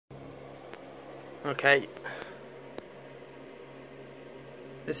Okay,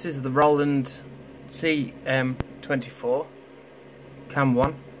 this is the Roland CM-24 Cam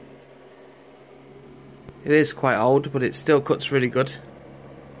 1. It is quite old, but it still cuts really good,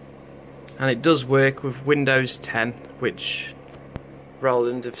 and it does work with Windows 10, which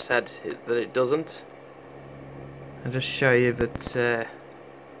Roland have said that it doesn't. I'll just show you that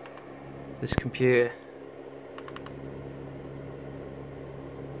this computer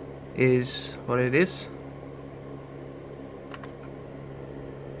is what it is.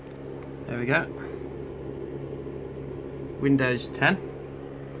 There we go. Windows 10.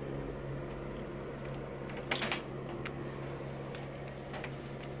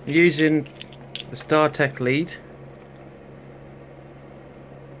 Using the StarTech lead,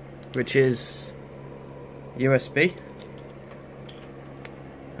 which is USB,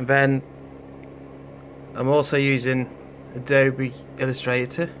 and then I'm also using Adobe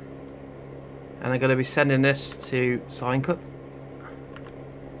Illustrator, and I'm going to be sending this to SignCut.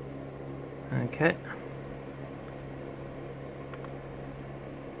 Okay.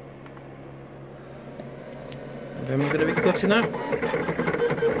 And then we're going to be cutting out.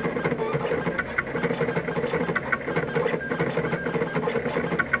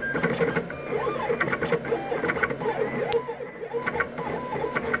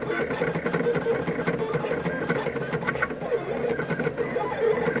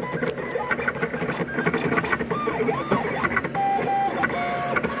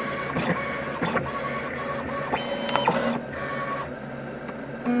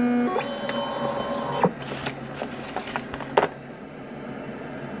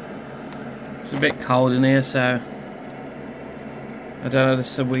 It's a bit cold in here, so I don't know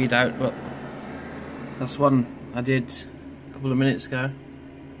this to weed out, but that's one I did a couple of minutes ago,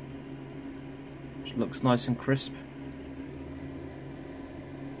 which looks nice and crisp.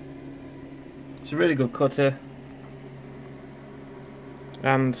 It's a really good cutter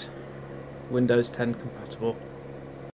and Windows 10 compatible.